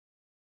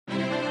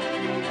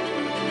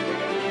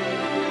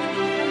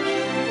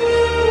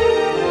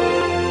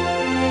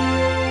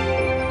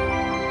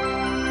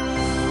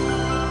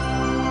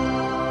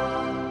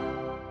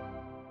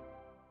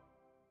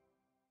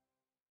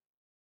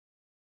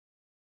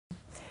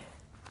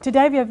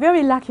Today we are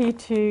very lucky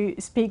to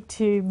speak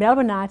to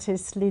Melbourne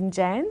artist Lynn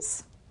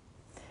Jaanz.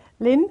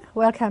 Lynn,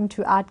 welcome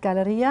to Art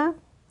Galleria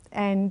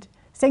and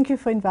thank you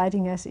for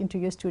inviting us into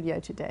your studio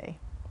today.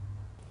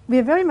 We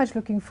are very much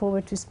looking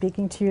forward to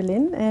speaking to you,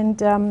 Lynn,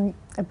 and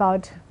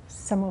about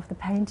some of the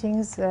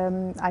paintings.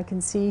 I can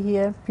see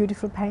here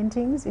beautiful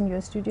paintings in your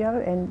studio,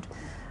 and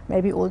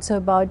maybe also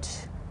about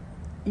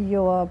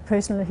your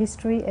personal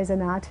history as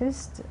an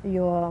artist,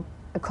 your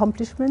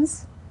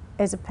accomplishments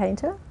as a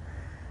painter,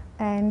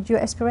 and your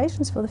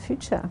aspirations for the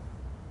future.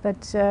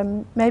 But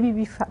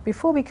maybe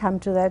before we come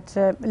to that,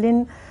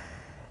 Lynn,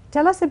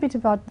 tell us a bit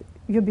about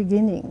your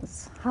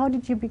beginnings. How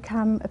did you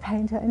become a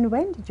painter, and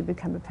when did you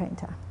become a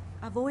painter?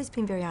 I've always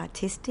been very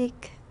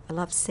artistic. I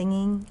love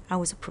singing. I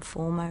was a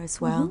performer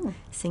as well,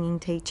 singing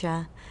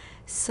teacher.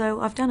 So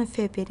I've done a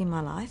fair bit in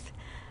my life.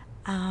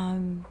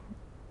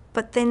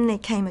 But then there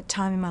came a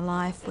time in my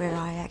life where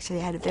I actually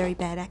had a very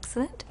bad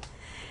accident,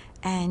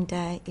 and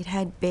it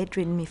had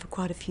bedridden me for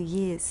quite a few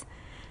years.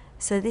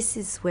 So this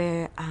is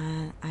where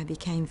I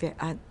became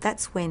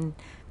that's when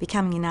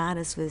becoming an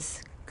artist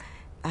was,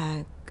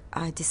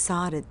 I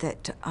decided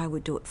that I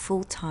would do it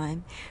full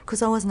time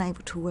because I wasn't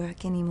able to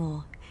work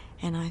anymore.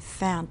 And I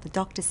found, the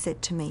doctor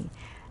said to me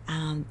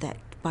that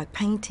by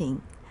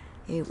painting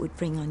it would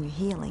bring on your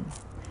healing.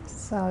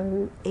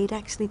 So it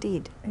actually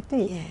did. It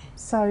did? Yeah.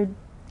 So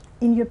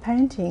in your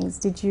paintings,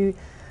 did you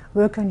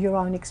work on your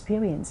own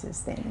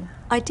experiences then?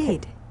 I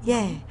did,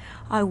 yeah.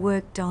 I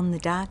worked on the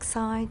dark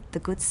side, the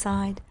good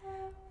side.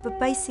 But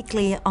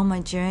basically on my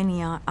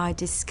journey I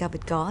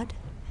discovered God,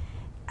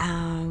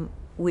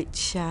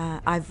 which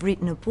I've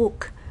written a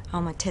book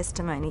on my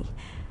testimony,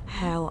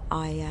 how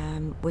I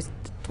was,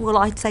 well,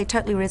 I'd say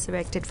totally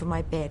resurrected from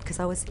my bed, because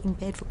I was in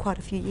bed for quite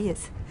a few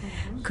years.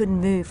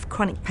 Couldn't move,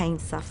 chronic pain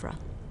sufferer.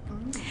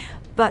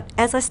 But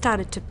as I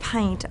started to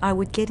paint, I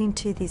would get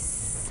into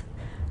this,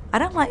 I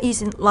don't like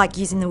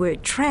using the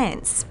word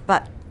trance,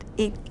 but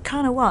it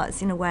kind of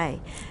was in a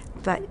way,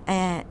 but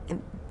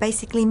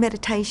basically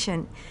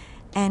meditation,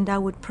 and I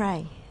would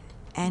pray,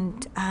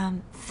 and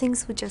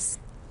things would just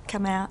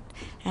come out,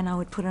 and I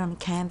would put it on a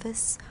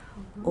canvas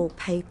or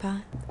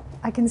paper.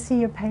 I can see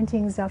your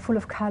paintings are full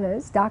of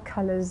colours, dark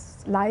colours,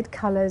 light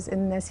colours,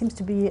 and there seems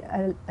to be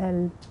a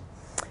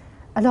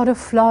lot of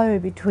flow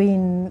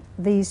between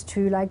these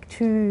two, like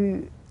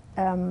two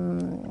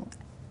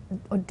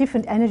or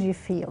different energy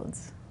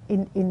fields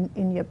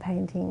in your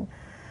painting.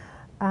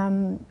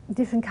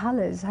 Different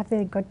colours, have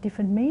they got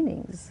different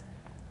meanings?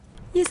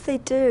 Yes, they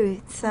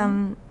do. It's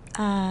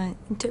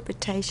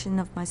interpretation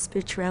of my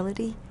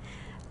spirituality.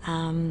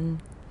 The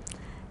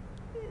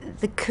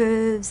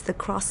curves, the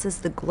crosses,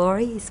 the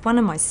glory. It's one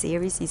of my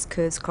series, is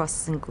Curves,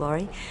 Crosses and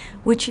Glory,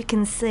 which you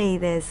can see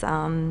there's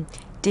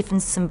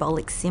different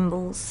symbolic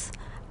symbols,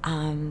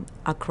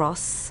 a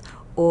cross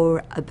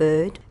or a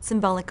bird,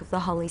 symbolic of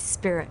the Holy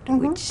Spirit,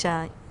 which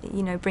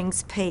you know,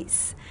 brings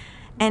peace.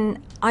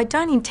 And I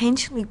don't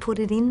intentionally put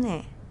it in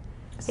there.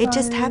 So it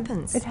just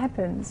happens. It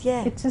happens.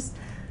 Yeah. It just,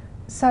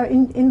 so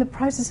in the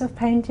process of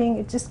painting,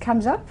 it just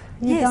comes up?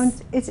 You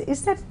yes.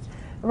 Is that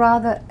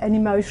rather an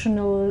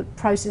emotional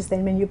process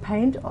then when you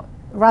paint, or,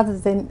 rather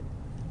than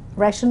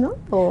rational?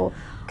 Or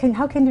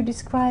how can you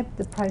describe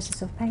the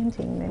process of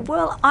painting then?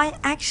 Well, I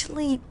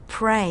actually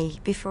pray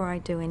before I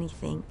do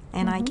anything,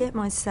 and I get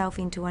myself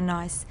into a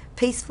nice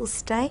peaceful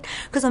state,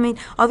 because I mean,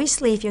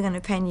 obviously if you're going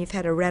to paint, you've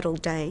had a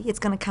rattled day, it's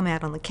going to come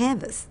out on the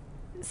canvas.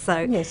 So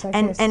yes, I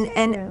and guess,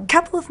 a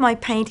couple of my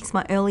paintings,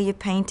 my earlier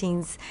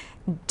paintings,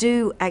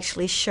 do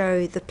actually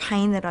show the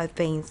pain that I've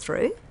been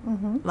through,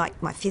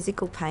 like my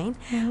physical pain.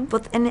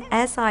 And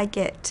as I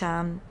get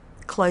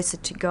closer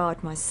to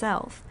God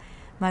myself,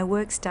 my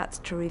work starts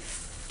to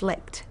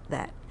reflect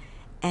that.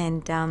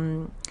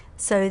 And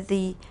so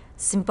the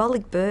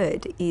symbolic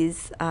bird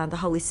is the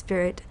Holy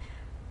Spirit.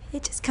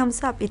 It just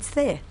comes up, it's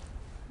there.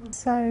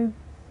 So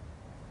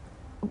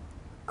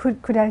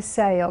could I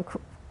say or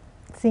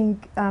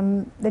think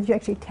that you're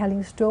actually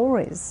telling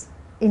stories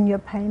in your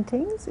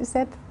paintings? Is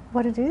that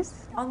what it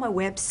is? On my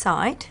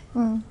website,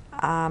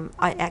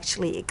 I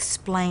actually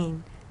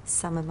explain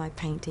some of my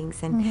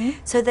paintings, and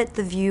so that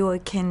the viewer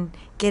can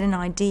get an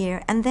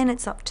idea, and then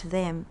it's up to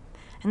them,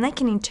 and they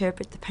can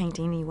interpret the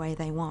painting any way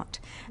they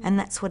want, and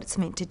that's what it's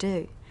meant to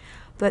do.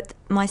 But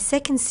my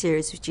second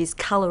series, which is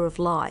Colour of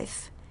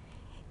Life,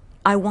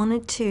 I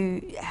wanted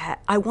to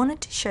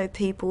show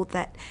people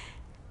that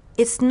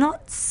it's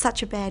not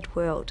such a bad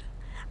world.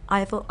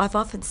 I've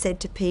often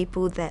said to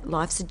people that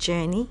life's a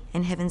journey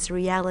and heaven's a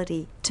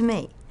reality to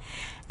me.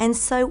 And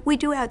so we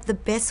do the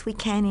best we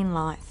can in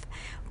life.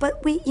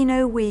 But we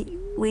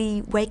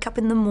wake up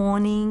in the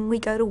morning, we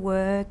go to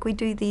work, we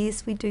do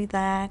this, we do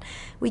that,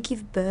 we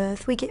give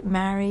birth, we get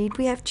married,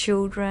 we have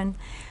children.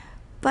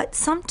 But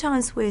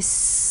sometimes we're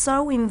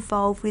so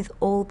involved with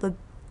all the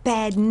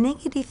bad,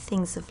 negative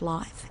things of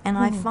life. And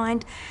I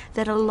find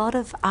that a lot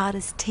of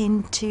artists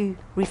tend to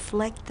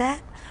reflect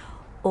that,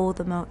 or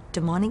the more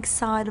demonic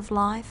side of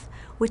life,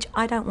 which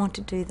I don't want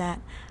to do that.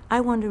 I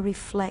want to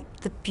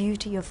reflect the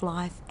beauty of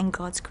life and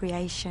God's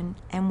creation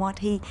and what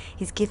He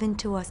has given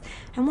to us.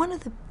 And one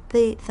of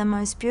the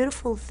most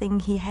beautiful thing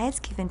He has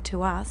given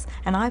to us,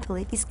 and I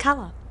believe, is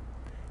colour.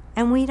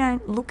 And we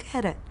don't look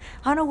at it.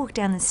 I don't walk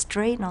down the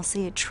street and I'll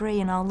see a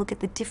tree and I'll look at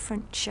the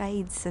different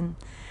shades, and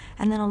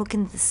then I'll look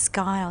into the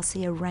sky, I'll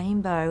see a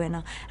rainbow,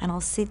 and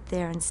I'll sit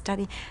there and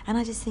study, and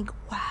I just think,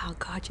 wow,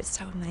 God, you're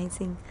so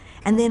amazing.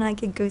 And then I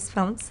get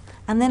goosebumps.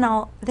 And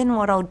then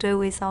what I'll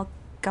do is I'll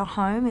go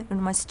home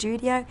in my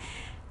studio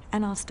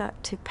and I'll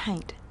start to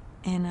paint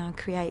and I'll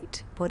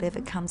create whatever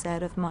comes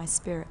out of my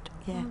spirit.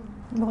 Yeah.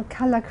 Well,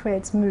 colour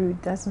creates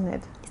mood, doesn't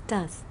it? It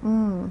does.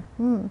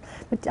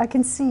 But I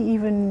can see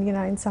even,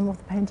 in some of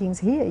the paintings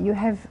here, you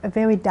have a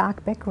very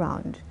dark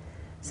background.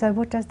 So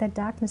what does that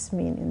darkness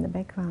mean in the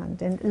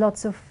background? And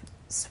lots of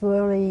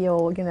swirly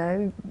or,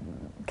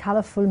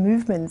 colourful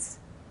movements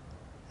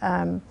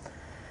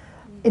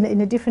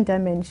in a different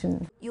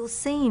dimension. You'll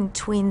see in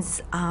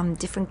twins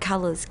different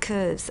colours,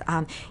 curves.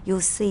 You'll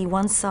see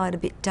one side a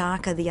bit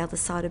darker, the other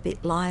side a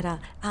bit lighter.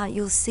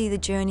 You'll see the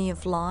journey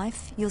of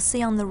life. You'll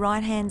see on the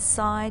right-hand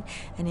side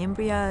an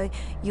embryo.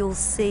 You'll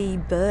see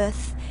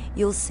birth.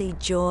 You'll see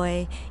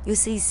joy. You'll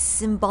see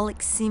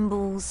symbolic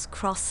symbols,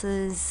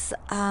 crosses,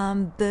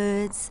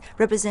 birds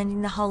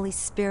representing the Holy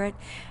Spirit.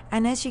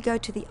 And as you go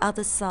to the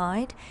other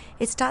side,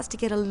 it starts to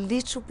get a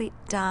little bit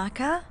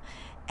darker.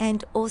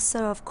 And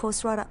also, of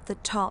course, right up the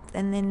top,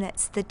 and then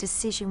that's the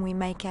decision we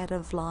make out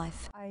of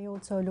life. I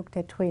also looked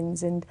at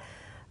twins, and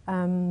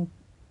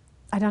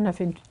I don't know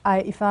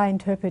if I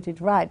interpret it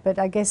right, but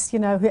I guess,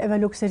 whoever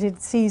looks at it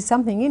sees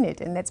something in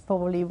it, and that's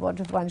probably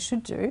what one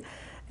should do.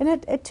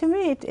 And to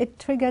me, it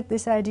triggered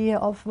this idea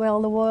of,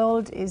 well, the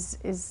world is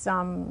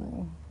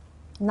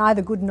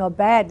neither good nor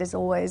bad. There's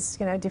always,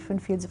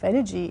 different fields of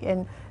energy,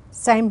 and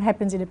same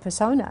happens in a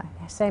persona.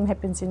 Same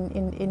happens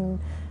in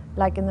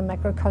like in the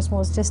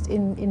macrocosmos, just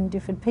in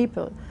different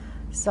people.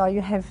 So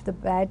you have the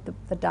bad,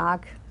 the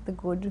dark, the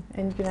good,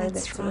 and That's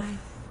that sort of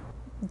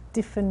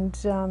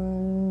different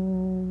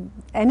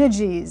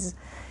energies,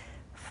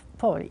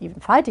 probably even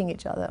fighting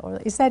each other. Or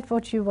is that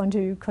what you want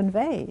to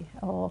convey,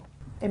 or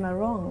am I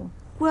wrong?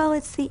 Well,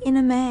 it's the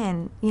inner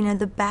man,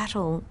 the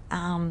battle,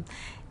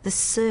 the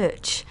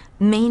search,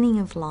 meaning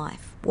of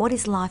life. What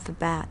is life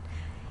about?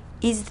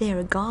 Is there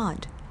a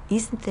God?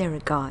 Isn't there a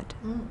God?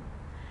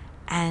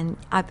 And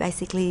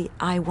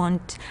I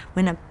want,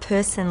 when a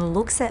person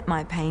looks at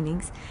my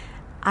paintings,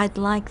 I'd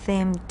like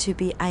them to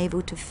be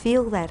able to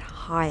feel that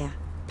higher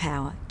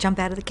power, jump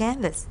out of the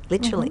canvas,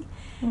 literally.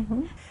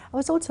 I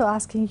was also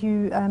asking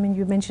you,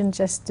 you mentioned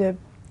just the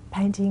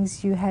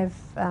paintings you have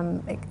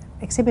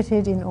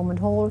exhibited in Ormond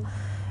Hall.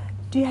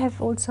 Do you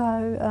have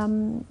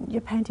also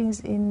your paintings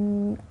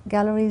in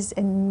galleries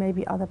and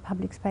maybe other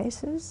public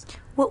spaces?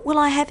 Well,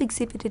 I have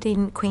exhibited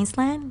in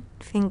Queensland,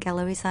 in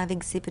galleries. I've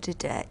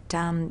exhibited at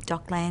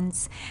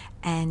Docklands,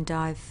 and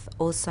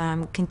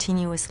I'm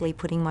continuously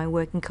putting my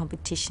work in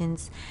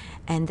competitions,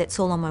 and that's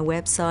all on my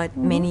website.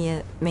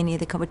 Many of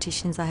the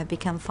competitions I have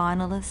become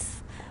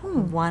finalists,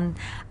 won,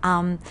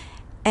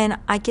 and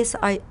I guess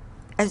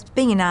as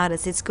being an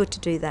artist, it's good to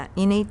do that.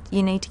 You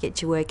need to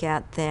get your work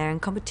out there, and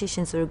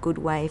competitions are a good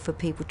way for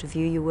people to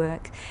view your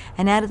work.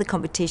 And out of the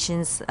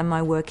competitions,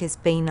 my work has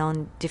been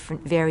on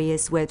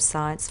various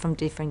websites from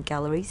different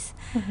galleries.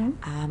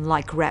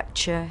 Like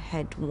Rapture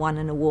had won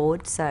an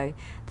award, so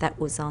that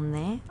was on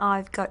there.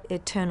 I've got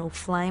Eternal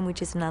Flame,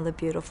 which is another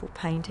beautiful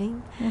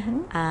painting,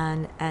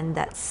 and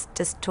that's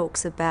just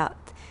talks about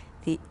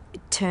the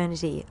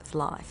eternity of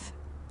life.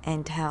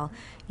 And how,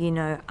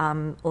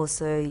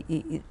 also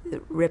the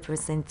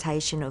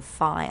representation of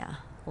fire.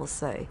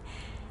 Also,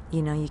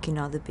 you can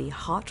either be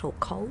hot or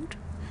cold.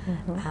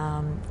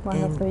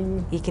 One of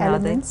the you can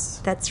elements.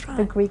 That's right.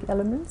 The Greek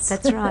elements.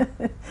 That's right.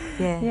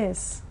 Yeah.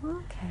 Yes.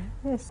 Okay.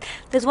 Yes.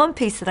 There's one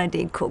piece that I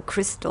did called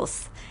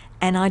Christos,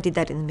 and I did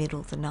that in the middle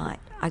of the night.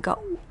 I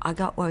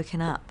got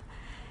woken up.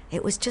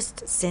 It was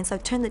just a sense. I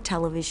turned the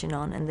television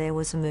on, and there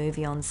was a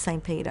movie on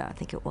St. Peter, I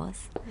think it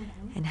was,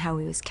 and how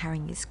he was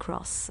carrying his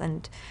cross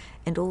and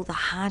all the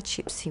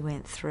hardships he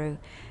went through.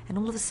 And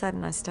all of a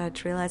sudden I started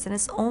to realise, and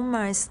it's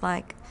almost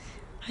like,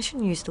 I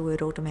shouldn't use the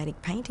word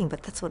automatic painting,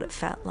 but that's what it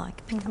felt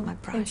like. Pick up my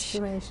brush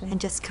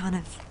and just kind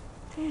of,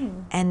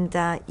 and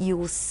you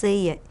will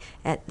see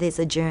there's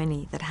a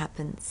journey that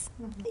happens.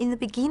 In the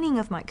beginning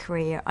of my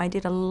career, I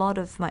did a lot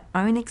of my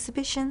own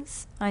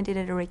exhibitions. I did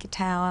at Eureka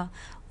Tower,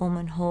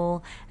 Ormond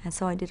Hall, and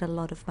so I did a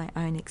lot of my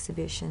own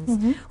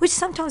exhibitions, which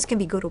sometimes can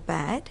be good or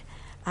bad,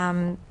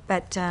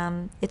 but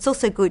it's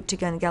also good to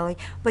go in the gallery.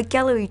 But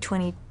Gallery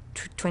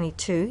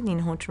 2022 in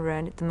Horton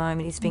Road at the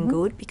moment has been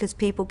good because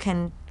people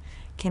can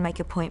make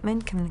an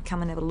appointment, can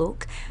come and have a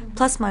look.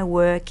 Plus my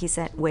work is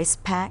at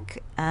Westpac,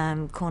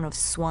 corner of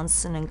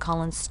Swanson and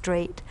Collins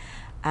Street,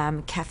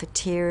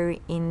 cafeteria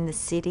in the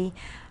city.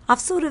 I've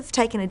sort of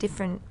taken a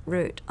different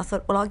route. I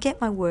thought, well, I'll get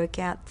my work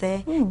out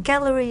there,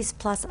 galleries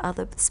plus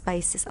other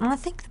spaces. And I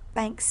think the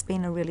bank's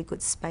been a really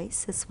good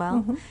space as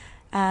well.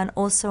 And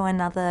also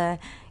another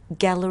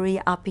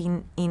gallery up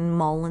in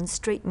Molan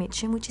Street,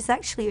 Mitcham, which is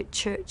actually a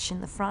church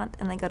in the front,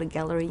 and they got a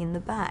gallery in the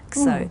back.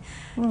 So,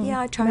 yeah,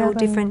 I try all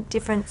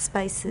different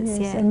spaces. Yes,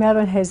 yeah, and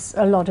Melbourne has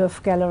a lot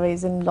of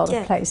galleries and a lot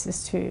Yeah. of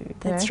places too.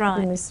 That's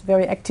right. In this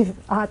very active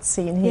art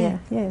scene here.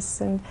 Yeah.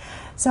 Yes, and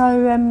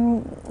so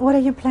what are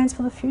your plans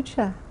for the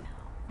future?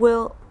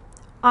 Well,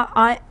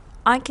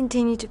 I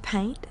continue to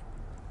paint,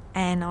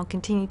 and I'll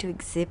continue to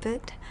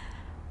exhibit.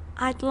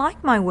 I'd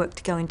like my work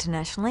to go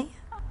internationally.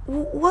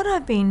 What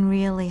I've been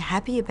really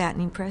happy about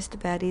and impressed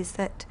about is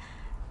that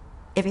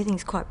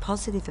everything's quite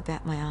positive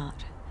about my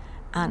art.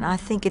 And I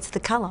think it's the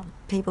colour.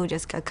 People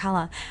just go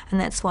colour. And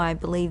that's why I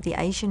believe the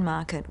Asian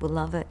market will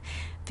love it,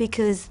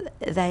 because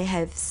they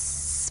have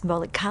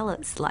symbolic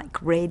colours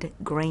like red,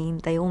 green.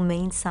 They all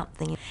mean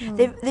something.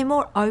 They're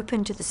more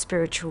open to the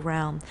spiritual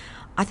realm.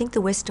 I think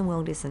the Western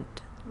world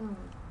isn't.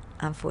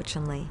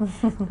 Unfortunately.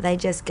 They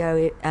just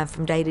go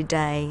from day to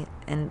day,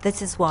 and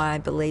this is why I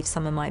believe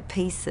some of my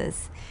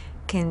pieces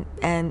can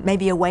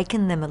maybe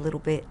awaken them a little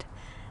bit,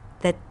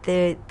 that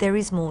there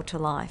is more to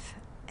life,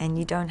 and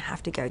you don't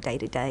have to go day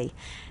to day,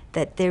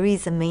 that there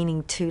is a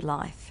meaning to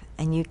life,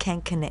 and you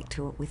can connect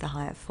to it with a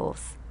higher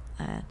force.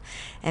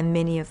 And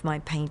many of my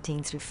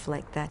paintings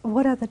reflect that.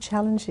 What are the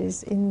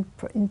challenges in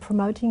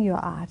promoting your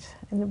art,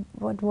 and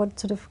what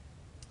sort of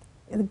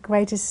the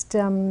greatest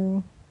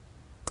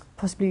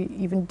possibly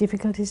even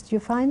difficulties do you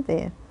find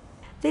there?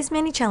 There's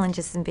many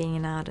challenges in being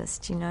an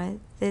artist, you know.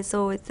 There's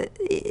always,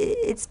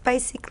 it's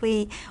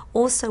basically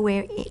also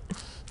where,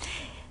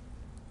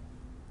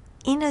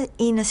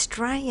 in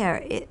Australia,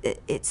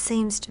 it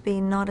seems to be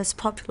not as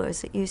popular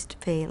as it used to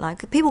be.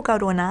 Like, people go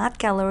to an art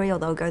gallery, or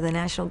they'll go to the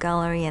National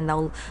Gallery, and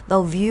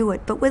they'll view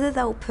it, but whether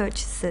they'll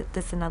purchase it,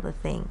 that's another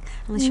thing.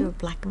 Unless you're a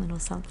blackman or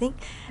something.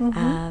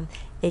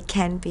 It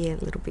can be a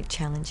little bit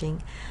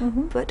challenging.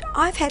 But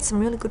I've had some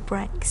really good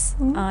breaks.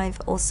 I've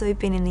also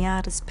been in the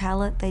Artist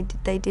Palette.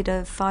 They did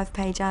a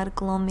 5-page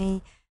article on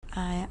me.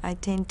 I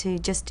tend to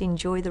just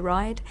enjoy the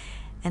ride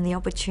and the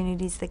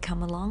opportunities that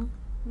come along,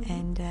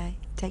 and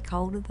take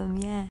hold of them,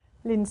 yeah.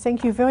 Lynn,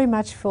 thank you very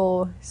much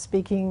for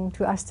speaking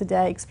to us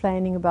today,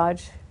 explaining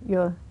about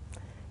your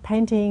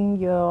painting,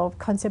 your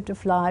concept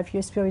of life,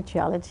 your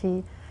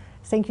spirituality.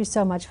 Thank you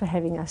so much for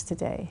having us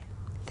today.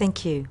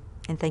 Thank you,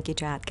 and thank you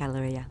to Art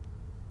Galleria.